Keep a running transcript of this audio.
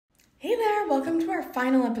welcome to our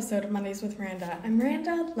final episode of Mondays with Miranda. I'm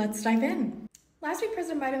Miranda, let's dive in. Last week,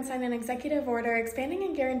 President Biden signed an executive order expanding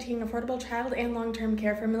and guaranteeing affordable child and long-term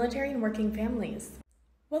care for military and working families.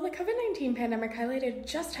 While the COVID-19 pandemic highlighted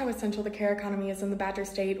just how essential the care economy is in the Badger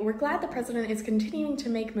State, we're glad the president is continuing to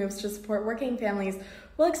make moves to support working families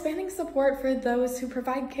while expanding support for those who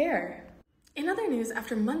provide care. In other news,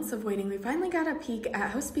 after months of waiting, we finally got a peek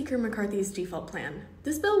at House Speaker McCarthy's default plan.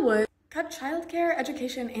 This bill would cut childcare,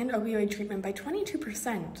 education, and opioid treatment by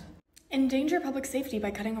 22%, endanger public safety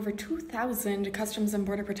by cutting over 2,000 Customs and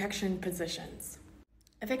Border Protection positions,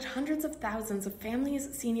 evict hundreds of thousands of families,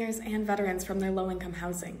 seniors, and veterans from their low-income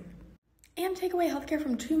housing, and take away healthcare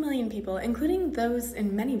from 2 million people, including those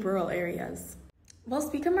in many rural areas. While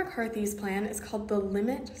Speaker McCarthy's plan is called the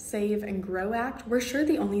Limit, Save, and Grow Act, we're sure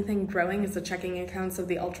the only thing growing is the checking accounts of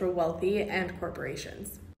the ultra-wealthy and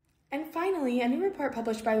corporations. And finally, a new report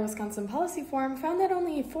published by the Wisconsin Policy Forum found that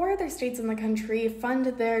only 4 other states in the country fund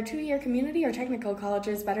their 2-year community or technical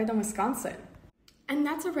colleges better than Wisconsin. And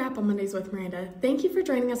that's a wrap on Mondays with Miranda. Thank you for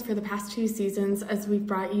joining us for the past 2 seasons as we've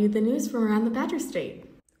brought you the news from around the Badger State.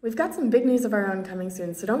 We've got some big news of our own coming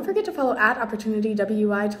soon, so don't forget to follow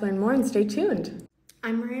 @OpportunityWI to learn more and stay tuned.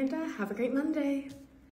 I'm Miranda. Have a great Monday.